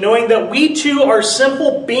restoration, knowing that we too are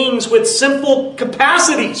simple beings with simple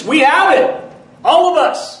capacities. We have it. All of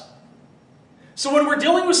us. So when we're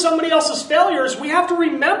dealing with somebody else's failures, we have to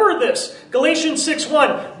remember this. Galatians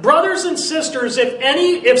 6:1. Brothers and sisters,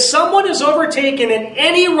 if someone is overtaken in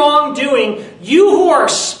any wrongdoing, you who are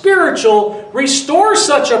spiritual, restore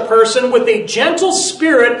such a person with a gentle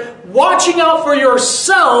spirit, watching out for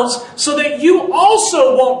yourselves so that you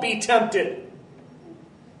also won't be tempted.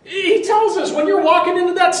 He tells us when you're walking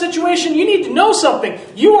into that situation, you need to know something.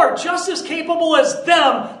 You are just as capable as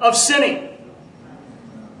them of sinning.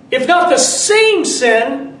 If not the same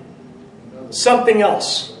sin, something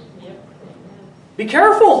else. Be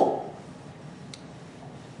careful.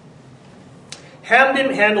 Ham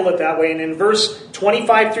didn't handle it that way. And in verse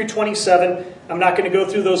 25 through 27, I'm not going to go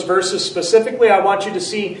through those verses specifically. I want you to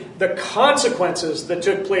see the consequences that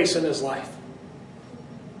took place in his life.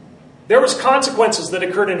 There was consequences that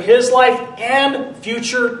occurred in his life and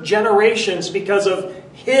future generations because of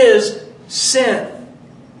his sin.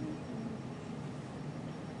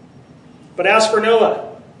 But as for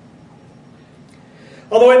Noah,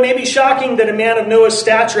 although it may be shocking that a man of Noah's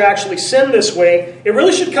stature actually sinned this way, it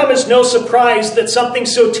really should come as no surprise that something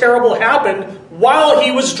so terrible happened while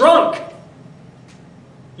he was drunk.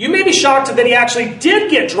 You may be shocked that he actually did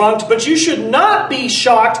get drunk, but you should not be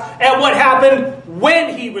shocked at what happened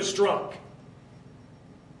when he was drunk.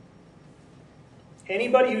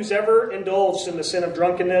 Anybody who's ever indulged in the sin of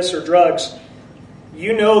drunkenness or drugs,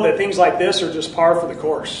 you know that things like this are just par for the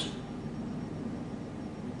course.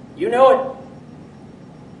 You know it.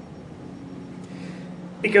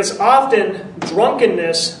 Because often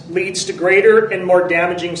drunkenness leads to greater and more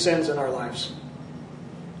damaging sins in our lives.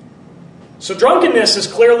 So drunkenness is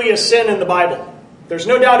clearly a sin in the Bible. There's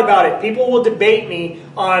no doubt about it. People will debate me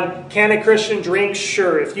on, can a Christian drink?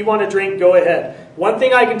 Sure. If you want to drink, go ahead. One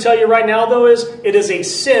thing I can tell you right now, though, is it is a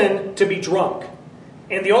sin to be drunk.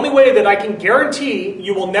 And the only way that I can guarantee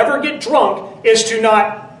you will never get drunk is to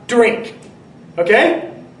not drink. Okay?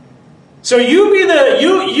 So you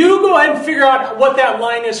go ahead and figure out what that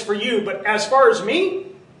line is for you. But as far as me,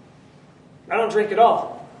 I don't drink at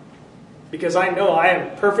all. Because I know I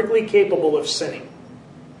am perfectly capable of sinning.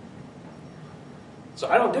 So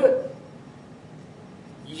I don't do it.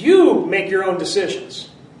 You make your own decisions.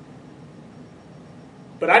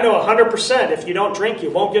 But I know 100% if you don't drink, you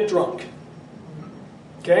won't get drunk.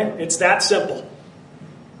 Okay? It's that simple.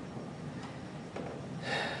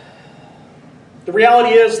 The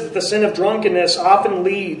reality is that the sin of drunkenness often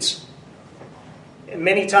leads, and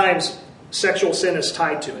many times sexual sin is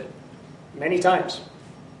tied to it. Many times.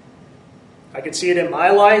 I can see it in my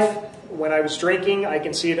life when I was drinking. I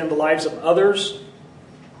can see it in the lives of others.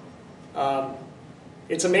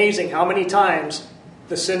 It's amazing how many times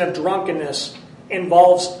the sin of drunkenness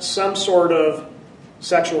involves some sort of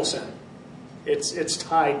sexual sin. It's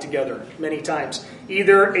tied together many times.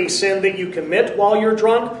 Either a sin that you commit while you're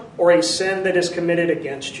drunk or a sin that is committed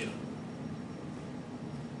against you.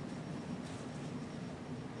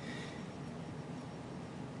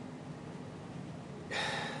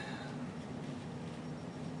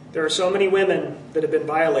 There are so many women that have been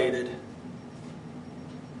violated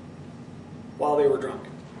while they were drunk.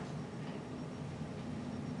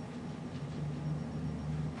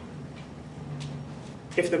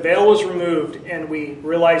 If the veil was removed and we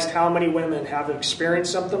realized how many women have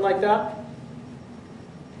experienced something like that,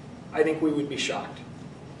 I think we would be shocked.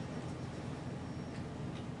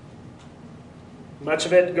 Much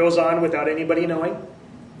of it goes on without anybody knowing,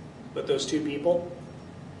 but those two people.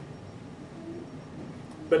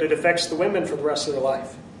 But it affects the women for the rest of their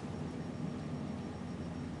life.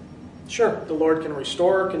 Sure, the Lord can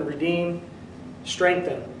restore, can redeem,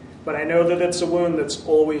 strengthen, but I know that it's a wound that's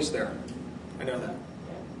always there. I know that.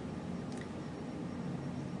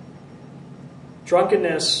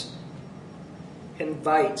 Drunkenness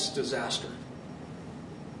invites disaster.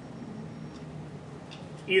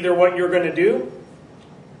 Either what you're going to do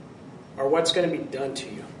or what's going to be done to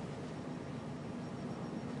you.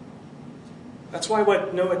 That's why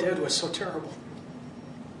what Noah did was so terrible.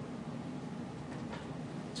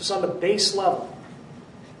 Just on the base level.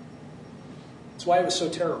 That's why it was so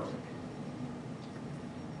terrible.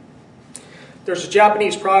 There's a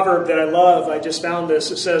Japanese proverb that I love. I just found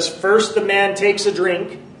this. It says, first the man takes a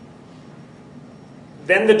drink,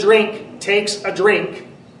 then the drink takes a drink,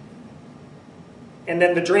 and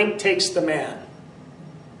then the drink takes the man.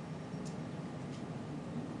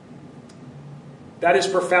 That is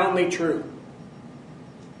profoundly true.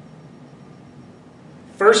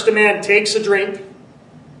 First a man takes a drink,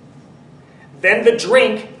 then the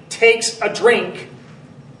drink takes a drink,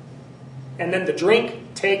 and then the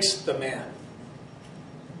drink takes the man.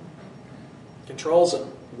 Controls them.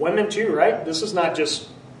 Women too, right? This is not just,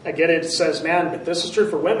 I get it says man, but this is true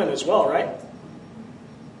for women as well, right?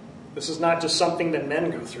 This is not just something that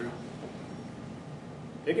men go through.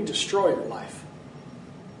 It can destroy your life.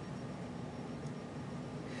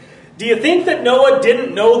 Do you think that Noah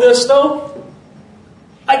didn't know this though?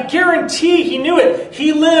 I guarantee he knew it.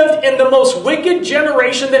 He lived in the most wicked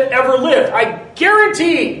generation that ever lived. I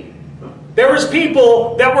guarantee there was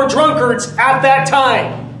people that were drunkards at that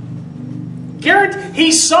time.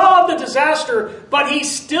 He saw the disaster, but he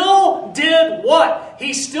still did what?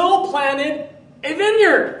 He still planted a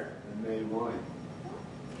vineyard. And made wine.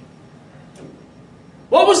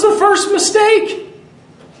 What was the first mistake?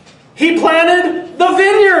 He planted the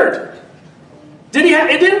vineyard.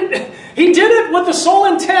 He did it with the sole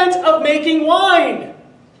intent of making wine.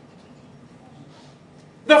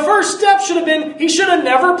 The first step should have been, he should have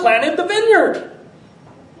never planted the vineyard.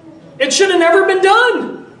 It should have never been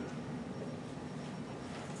done.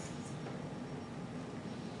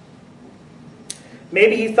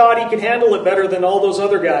 Maybe he thought he could handle it better than all those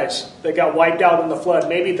other guys that got wiped out in the flood.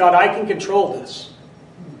 Maybe he thought, I can control this.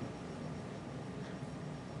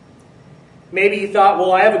 Maybe he thought,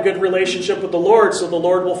 well, I have a good relationship with the Lord, so the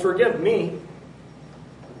Lord will forgive me.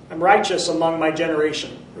 I'm righteous among my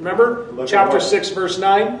generation. Remember? Chapter 6, verse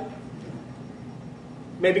 9.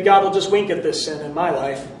 Maybe God will just wink at this sin in my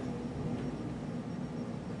life.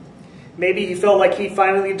 Maybe he felt like he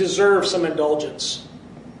finally deserved some indulgence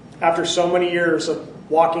after so many years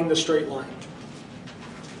of walking the straight line.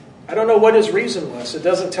 I don't know what his reason was. It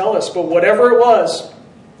doesn't tell us. But whatever it was,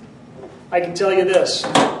 I can tell you this.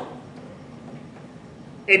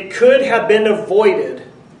 It could have been avoided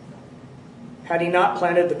had he not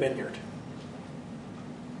planted the vineyard.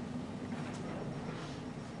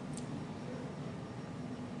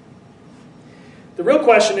 The real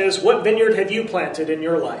question is, what vineyard have you planted in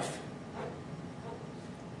your life?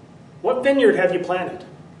 What vineyard have you planted?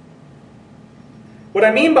 What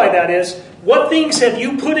I mean by that is, what things have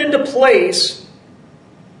you put into place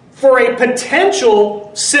for a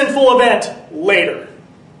potential sinful event later?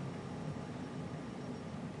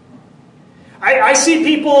 I see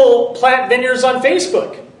people plant vineyards on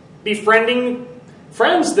Facebook, befriending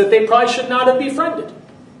friends that they probably should not have befriended.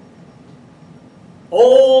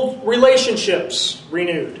 Old relationships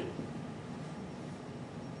renewed.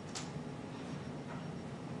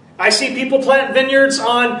 I see people plant vineyards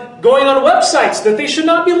on going on websites that they should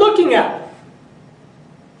not be looking at.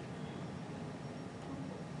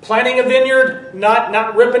 Planting a vineyard,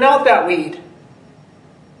 not ripping out that weed.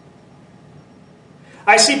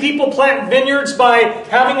 I see people plant vineyards by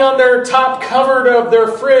having on their top cover of their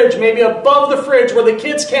fridge, maybe above the fridge where the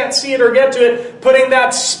kids can't see it or get to it, putting that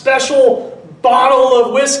special bottle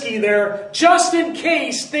of whiskey there just in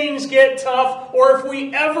case things get tough or if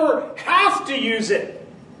we ever have to use it.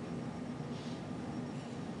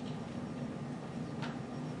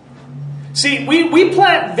 See, we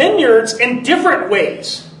plant vineyards in different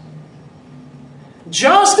ways.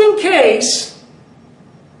 Just in case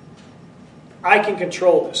I can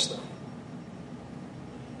control this stuff.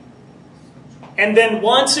 And then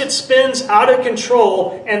once it spins out of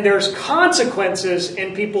control and there's consequences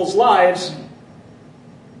in people's lives,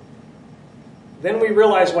 then we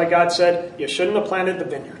realize why God said, you shouldn't have planted the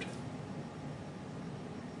vineyard.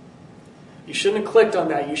 You shouldn't have clicked on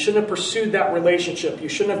that. You shouldn't have pursued that relationship. You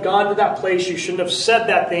shouldn't have gone to that place. You shouldn't have said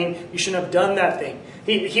that thing. You shouldn't have done that thing.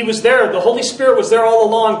 He was there. The Holy Spirit was there all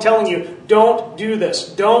along telling you, don't do this.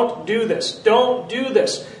 Don't do this. Don't do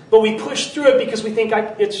this. But we push through it because we think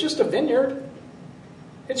it's just a vineyard.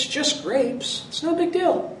 It's just grapes. It's no big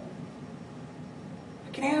deal.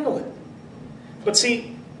 I can handle it. But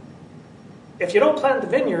see, if you don't plant the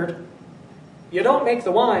vineyard, you don't make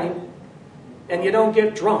the wine, and you don't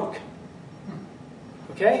get drunk.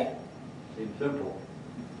 Okay? Seems simple.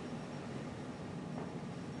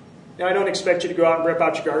 Now, I don't expect you to go out and rip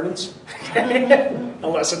out your gardens.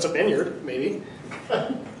 Unless it's a vineyard, maybe.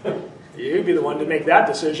 You'd be the one to make that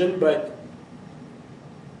decision, but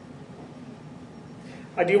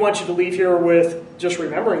I do want you to leave here with just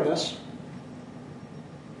remembering this.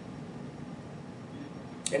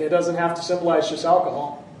 And it doesn't have to symbolize just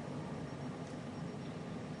alcohol.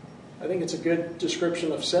 I think it's a good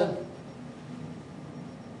description of sin.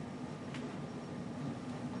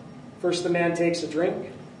 First the man takes a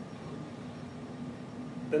drink.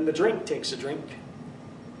 Then the drink takes a drink.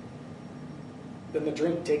 Then the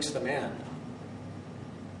drink takes the man.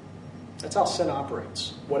 That's how sin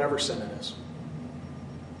operates, whatever sin it is.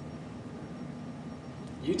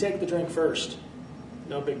 You take the drink first.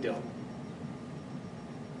 No big deal.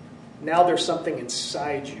 Now there's something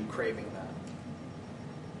inside you craving that.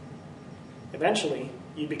 Eventually,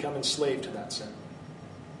 you become enslaved to that sin.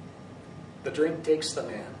 The drink takes the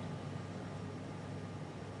man.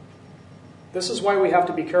 This is why we have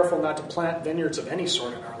to be careful not to plant vineyards of any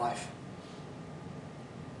sort in our life.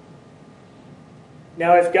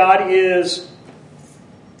 Now, if God is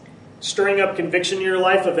stirring up conviction in your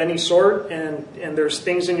life of any sort, and there's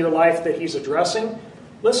things in your life that He's addressing,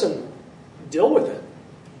 listen, deal with it.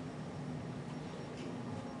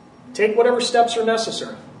 Take whatever steps are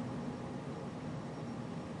necessary.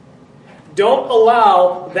 Don't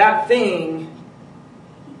allow that thing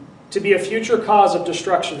to be a future cause of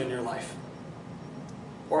destruction in your life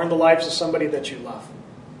or in the lives of somebody that you love.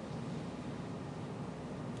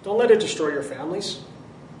 Don't let it destroy your families.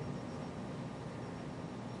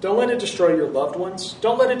 Don't let it destroy your loved ones.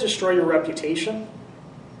 Don't let it destroy your reputation.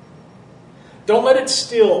 Don't let it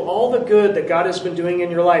steal all the good that God has been doing in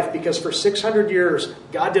your life, because for 600 years,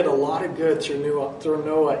 God did a lot of good through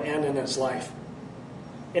Noah and in his life.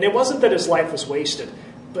 And it wasn't that his life was wasted,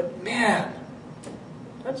 but man,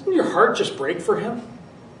 doesn't your heart just break for him?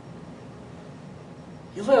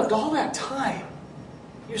 You lived all that time.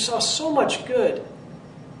 You saw so much good.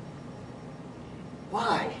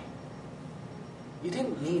 Why? You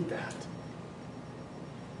didn't need that.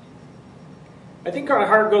 I think our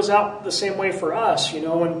heart goes out the same way for us. You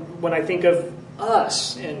know, when I think of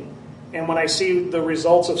us, and when I see the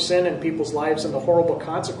results of sin in people's lives and the horrible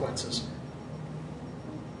consequences,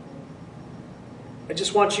 I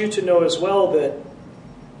just want you to know as well that,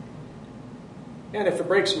 man, if it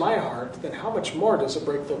breaks my heart, then how much more does it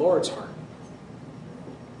break the Lord's heart?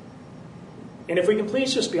 And if we can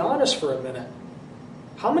please just be honest for a minute,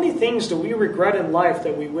 how many things do we regret in life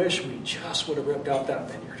that we wish we just would have ripped out that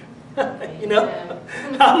vineyard? You know?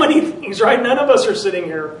 How many things, right? None of us are sitting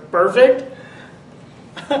here perfect.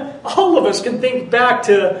 All of us can think back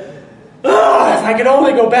to, if I could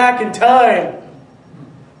only go back in time.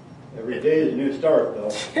 Every day is a new start,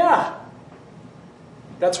 though. Yeah.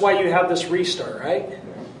 That's why you have this restart, right?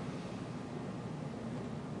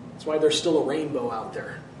 That's why there's still a rainbow out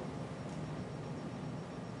there.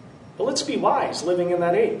 But let's be wise living in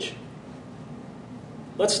that age.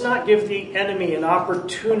 Let's not give the enemy an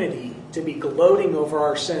opportunity to be gloating over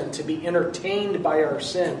our sin, to be entertained by our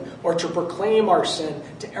sin, or to proclaim our sin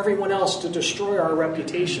to everyone else to destroy our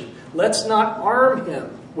reputation. Let's not arm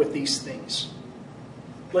him with these things.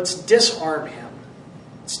 Let's disarm him.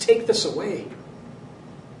 Let's take this away.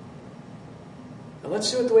 And let's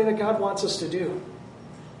do it the way that God wants us to do.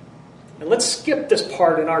 And let's skip this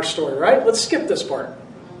part in our story, right? Let's skip this part.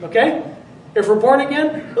 Okay? If we're born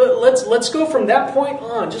again, let's go from that point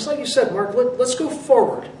on. Just like you said, Mark, let's go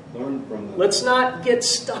forward. Learn from them. Let's not get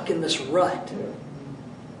stuck in this rut. Yeah.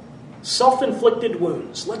 Self-inflicted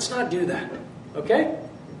wounds. Let's not do that. Okay?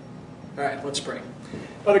 All right, let's pray.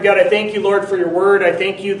 Father God, I thank you, Lord, for your word. I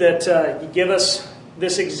thank you that you give us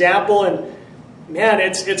this example. And man,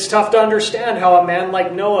 it's tough to understand how a man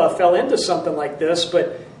like Noah fell into something like this.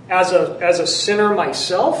 But as a sinner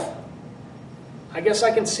myself, I guess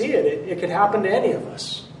I can see it. It could happen to any of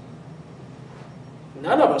us.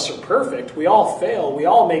 None of us are perfect. We all fail. We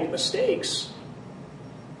all make mistakes.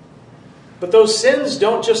 But those sins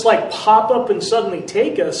don't just like pop up and suddenly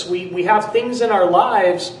take us. We have things in our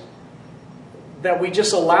lives that we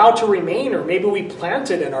just allow to remain, or maybe we plant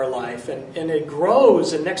it in our life and it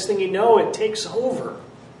grows, and next thing you know, it takes over.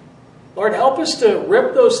 Lord, help us to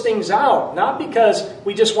rip those things out, not because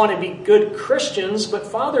we just want to be good Christians, but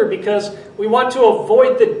Father, because we want to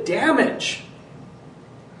avoid the damage.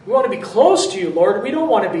 We want to be close to you, Lord. We don't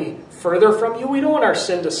want to be further from you. We don't want our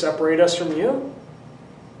sin to separate us from you.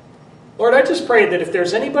 Lord, I just pray that if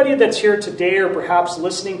there's anybody that's here today or perhaps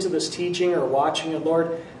listening to this teaching or watching it,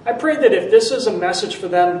 Lord, I pray that if this is a message for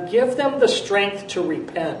them, give them the strength to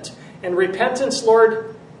repent. And repentance,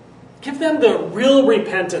 Lord, give them the real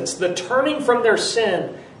repentance, the turning from their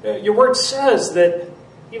sin. Your word says that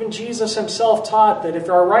even Jesus himself taught that if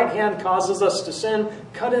our right hand causes us to sin,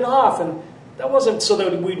 cut it off. And that wasn't so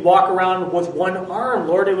that we'd walk around with one arm,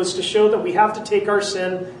 Lord. It was to show that we have to take our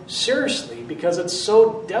sin seriously because it's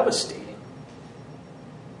so devastating.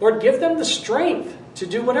 Lord, give them the strength to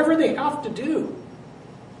do whatever they have to do.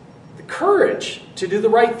 The courage to do the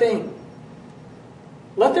right thing.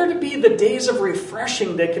 Let there be the days of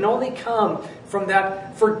refreshing that can only come from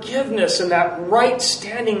that forgiveness and that right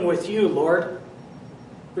standing with you, Lord.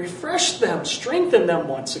 Refresh them, strengthen them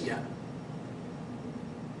once again.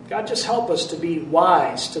 God, just help us to be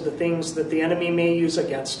wise to the things that the enemy may use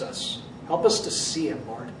against us. Help us to see it,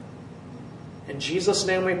 Lord. In Jesus'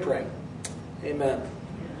 name we pray. Amen.